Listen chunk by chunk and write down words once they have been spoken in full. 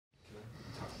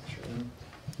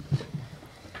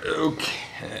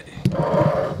Okay.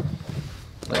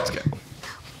 Let's go.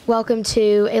 Welcome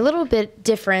to a little bit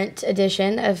different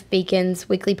edition of Beacon's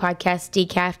weekly podcast,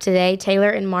 Decaf, today.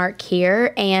 Taylor and Mark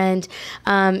here. And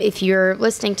if you're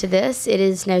listening to this, it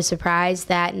is no surprise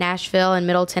that Nashville and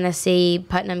Middle Tennessee,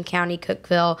 Putnam County,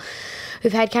 Cookeville,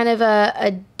 we've had kind of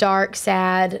a dark,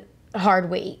 sad,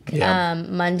 hard week. Yeah.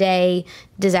 Monday,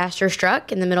 disaster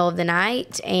struck in the middle of the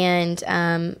night, and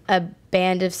a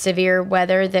band of severe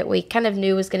weather that we kind of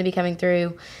knew was going to be coming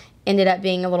through ended up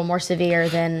being a little more severe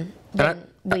than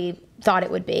we thought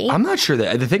it would be. I'm not sure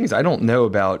that the thing is, I don't know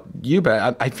about you,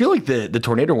 but I feel like the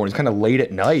tornado one was kind of late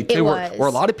at night too, where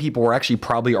a lot of people were actually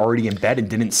probably already in bed and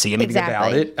didn't see anything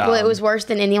about it. Well, it was worse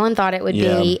than anyone thought it would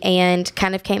be, and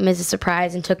kind of came as a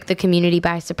surprise and took the community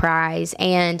by surprise.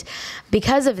 And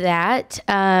because of that,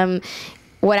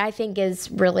 what I think is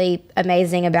really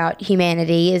amazing about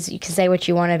humanity is you can say what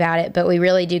you want about it, but we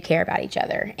really do care about each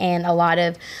other. And a lot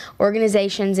of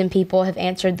organizations and people have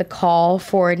answered the call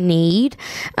for need.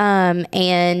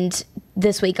 And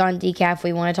this week on Decaf,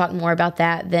 we want to talk more about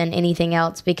that than anything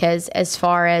else, because as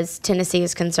far as Tennessee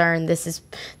is concerned, this is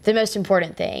the most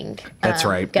important thing That's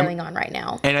right. going on right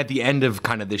now. And at the end of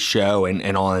kind of this show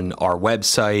and on our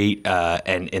website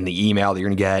and in the email that you're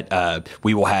going to get,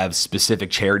 we will have specific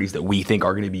charities that we think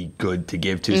are going to be good to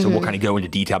give to. So we'll kind of go into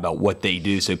detail about what they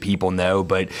do so people know.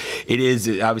 But it is,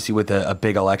 obviously, with a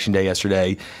big election day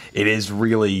yesterday, it is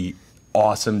really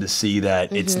awesome to see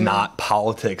that it's not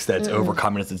politics that's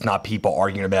overcoming us. It's not people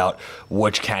arguing about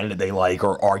which candidate they like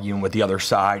or arguing with the other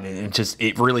side. And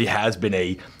it really has been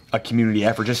a community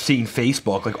effort, just seeing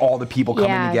Facebook, like all the people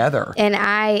coming together. And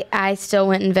I still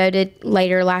went and voted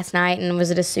later last night and was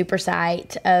at a super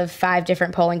site of 5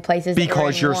 different polling places.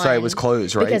 Because your site was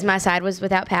closed, right? Because my side was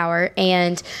without power.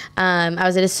 And I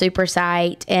was at a super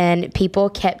site and people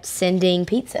kept sending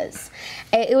pizzas.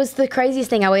 It was the craziest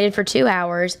thing. I waited for 2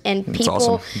 hours, and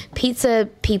pizza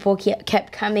people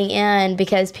kept coming in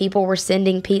because people were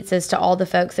sending pizzas to all the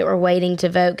folks that were waiting to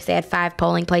vote, because they had 5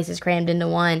 polling places crammed into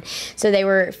one. So they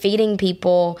were feeding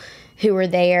people who were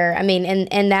there. I mean,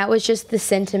 and that was just the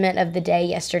sentiment of the day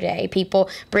yesterday.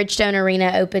 Bridgestone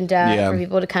Arena opened up for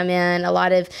people to come in. A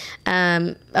lot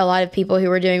of people who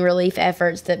were doing relief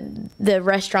efforts. The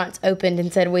restaurants opened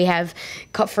and said, we have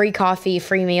free coffee,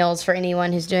 free meals for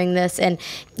anyone who's doing this. And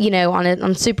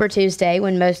on Super Tuesday,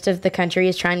 when most of the country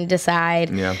is trying to decide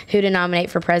who to nominate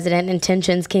for president and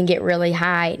tensions can get really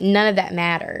high, none of that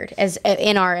mattered as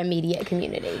in our immediate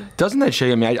community. Doesn't that show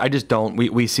you? I mean, I just don't.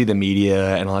 We see the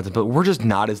media and a lot of, but we're just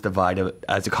not as divided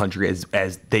as a country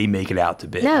as they make it out to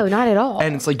be. No, not at all.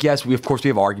 And it's like, yes, of course we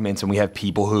have arguments and we have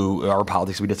people who are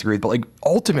politics we disagree with, but like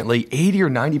ultimately 80 or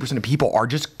 90% of people are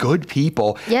just good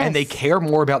people, and they care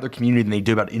more about their community than they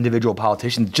do about individual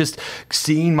politicians. Just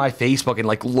seeing my Facebook and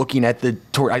like looking at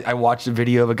I watched a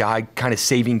video of a guy kind of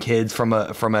saving kids from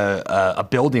a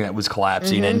building that was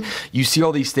collapsing, and you see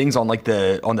all these things on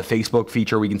the Facebook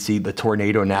feature. We can see the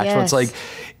tornado in Nashville. It's like,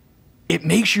 it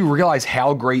makes you realize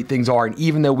how great things are. And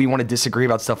even though we want to disagree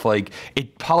about stuff like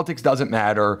politics doesn't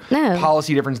matter,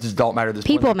 policy differences don't matter.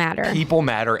 People matter. People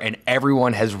matter, and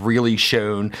everyone has really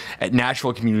shown at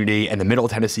Nashville community and the Middle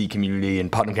Tennessee community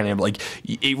and Putnam County,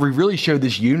 we really showed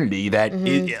this unity that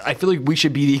I feel like we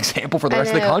should be the example for the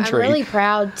rest of the country. I'm really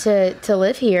proud to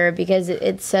live here because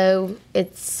it's so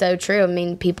true. I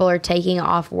mean, people are taking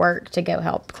off work to go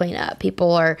help clean up.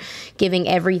 People are giving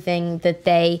everything that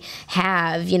they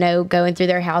have, going through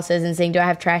their houses and saying, do I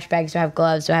have trash bags? Do I have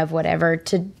gloves? Do I have whatever?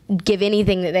 To give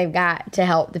anything that they've got to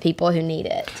help the people who need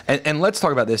it. And let's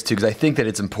talk about this too, because I think that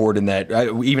it's important that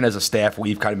even as a staff,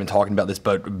 we've kind of been talking about this,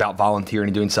 but about volunteering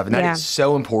and doing stuff. And that is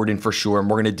so important for sure. And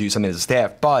we're going to do something as a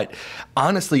staff. But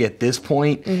honestly, at this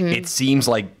point, it seems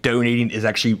like donating is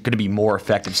actually going to be more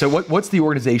effective. So what's the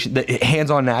organization, the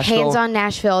Hands on Nashville? Hands on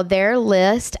Nashville, their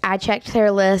list, I checked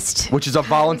their list. Which is a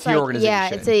volunteer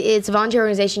organization. Yeah, it's a volunteer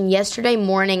organization. Yesterday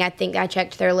morning, I think I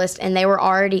checked their list, and they were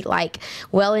already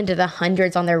well into the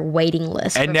hundreds on their waiting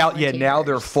list. And now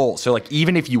they're full. So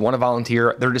even if you want to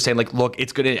volunteer, they're just saying look,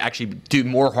 it's going to actually do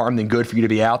more harm than good for you to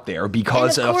be out there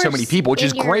because of so many people, which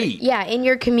is great. Yeah, in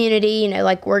your community,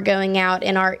 we're going out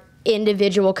in our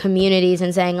individual communities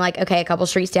and saying okay, a couple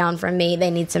streets down from me, they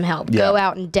need some help. Go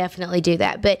out and definitely do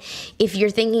that. But if you're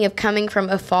thinking of coming from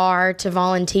afar to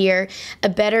volunteer, a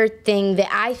better thing that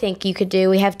I think you could do,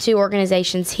 we have 2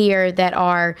 organizations here that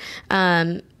are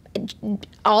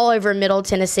all over Middle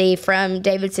Tennessee, from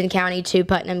Davidson County to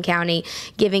Putnam County,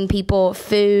 giving people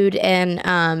food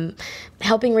and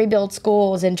helping rebuild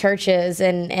schools and churches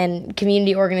and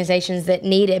community organizations that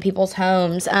need it, people's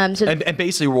homes. And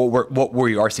basically what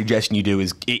we are suggesting you do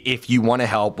is, if you want to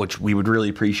help, which we would really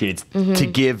appreciate, it's to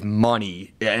give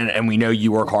money. And we know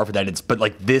you work hard for that. But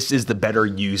like, this is the better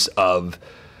use of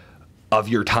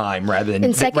your time rather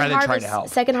than trying to help.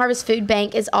 Second Harvest Food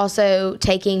Bank is also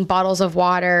taking bottles of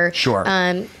water,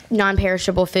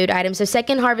 non-perishable food items. So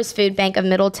Second Harvest Food Bank of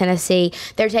Middle Tennessee,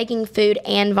 they're taking food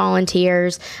and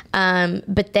volunteers,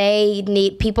 but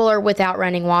people are without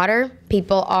running water.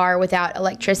 People are without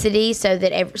electricity, so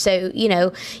you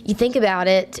know, you think about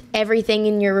it, everything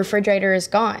in your refrigerator is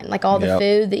gone. Like all the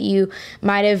food that you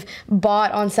might have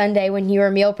bought on Sunday when you were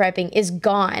meal prepping is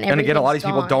gone. And again, a lot of these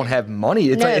people don't have money.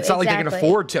 It's not like they can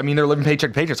afford to. I mean, they're living paycheck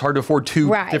to paycheck. It's hard to afford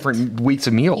two different weeks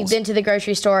of meals. You've been to the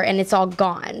grocery store and it's all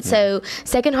gone. Yeah. So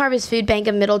Second Harvest Food Bank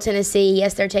of Middle Tennessee,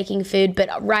 yes, they're taking food, but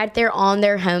right there on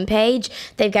their homepage,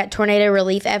 they've got tornado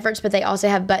relief efforts, but they also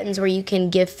have buttons where you can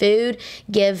give food,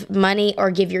 give money,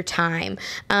 or give your time.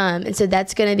 And so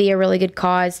that's going to be a really good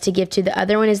cause to give to. The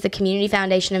other one is the Community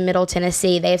Foundation of Middle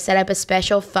Tennessee. They have set up a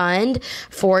special fund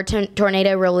for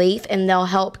tornado relief, and they'll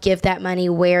help give that money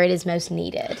where it is most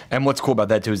needed. And what's cool about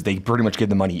that too is they pretty much give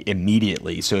the money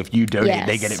immediately. So if you donate,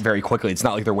 they get it very quickly. It's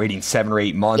not like they're waiting 7 or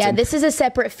 8 months. Yeah, this is a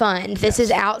separate fund. This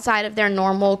is outside of their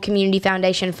normal Community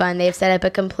Foundation fund. They have set up a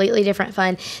completely different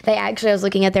fund. I was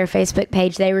looking at their Facebook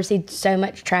page. They received so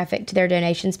much traffic to their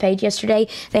donations page yesterday.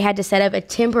 They had to set up a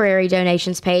temporary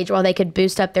donations page while they could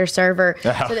boost up their server so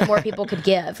that more people could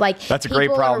give. Like, that's a great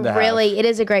problem to have. It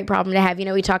is a great problem to have. You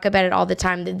know, we talk about it all the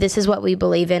time. That this is what we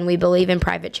believe in. We believe in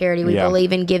private charity. We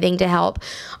believe in giving to help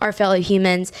our fellow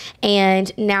humans.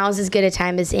 And now's as good a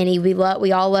time as any.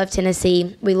 We all love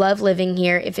Tennessee. We love living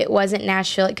here. If it wasn't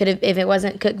Nashville, if it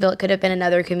wasn't Cookeville, it could have been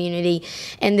another community.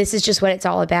 And this is just what it's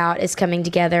all about, is coming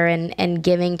together and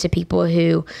giving to people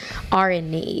who are in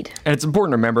need. And it's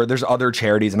important to remember there's other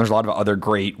charities and there's a lot of other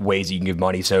great ways you can give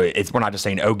money. So we're not just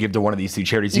saying, give to one of these 2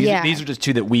 charities. These are just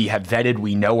 2 that we have vetted,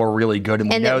 we know are really good, and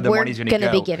we know the money's going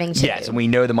to be giving to. Yes, and we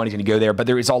know the money's going to go there. But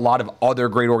there is a lot of other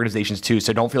great organizations too.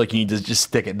 So don't feel like you need to just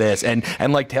stick at this. And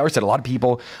like Taylor said, a lot of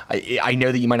people, I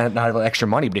know that you might not have extra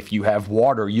money, but if you have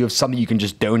water, you have something you can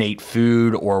just donate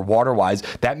food or water wise,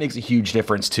 that makes a huge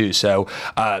difference too. So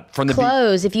from the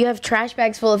clothes, if you have trash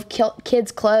bags full of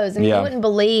kids' clothes, and you wouldn't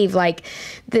believe like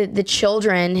the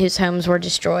children whose homes were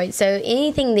destroyed. So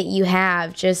anything that you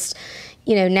have, just,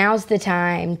 you know, now's the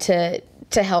time to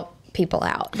help people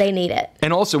out. They need it.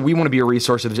 And also, we want to be a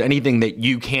resource. If there's anything that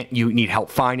you need help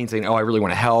finding, saying, I really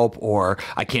want to help, or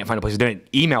I can't find a place to do it,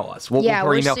 email us.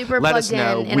 We're super plugged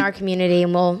in our community,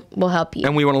 and we'll help you.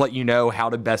 And we want to let you know how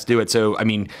to best do it. So, I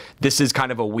mean, this is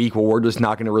kind of a week where we're just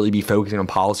not going to really be focusing on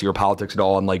policy or politics at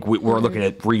all. And like, we're looking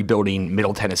at rebuilding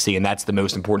Middle Tennessee, and that's the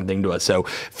most important thing to us. So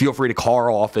feel free to call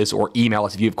our office or email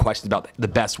us if you have questions about the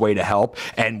best way to help.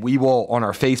 And we will, on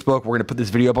our Facebook, we're going to put this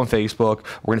video up on Facebook.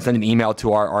 We're going to send an email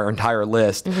to our entire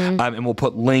list, and we'll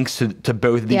put links to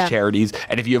both of these charities.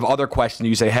 And if you have other questions,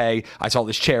 you say, hey, I saw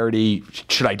this charity,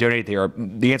 should I donate there?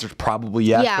 The answer is probably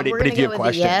yes. Yeah, but if you have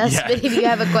questions, but if you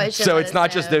have a question, so it's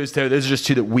not just those 2. Those are just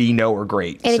 2 that we know are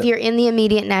great. And if you're in the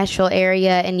immediate Nashville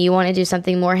area and you want to do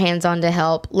something more hands-on to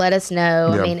help, let us know.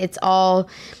 I mean, it's all.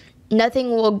 Nothing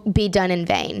will be done in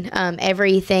vain.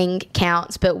 Everything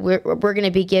counts, but we're going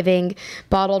to be giving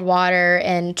bottled water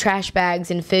and trash bags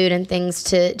and food and things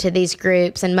to these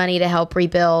groups, and money to help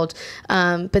rebuild.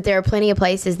 But there are plenty of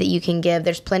places that you can give.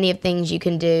 There's plenty of things you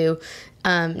can do.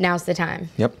 Now's the time.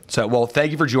 Yep. So, well,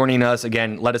 thank you for joining us.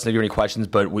 Again, let us know if you have any questions,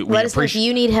 but we let us know if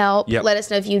you need help. Yep. Let us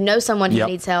know if you know someone who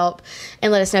needs help,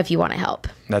 and let us know if you want to help.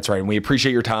 That's right. And we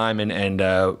appreciate your time, and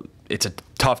it's a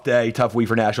tough day, tough week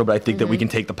for Nashville, but I think that we can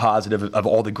take the positive of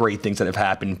all the great things that have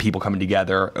happened, people coming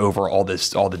together over all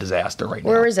the disaster right now.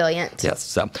 We're resilient. Yes.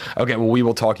 So, okay, well, we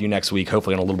will talk to you next week,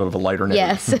 hopefully on a little bit of a lighter note.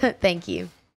 Yes. Thank you.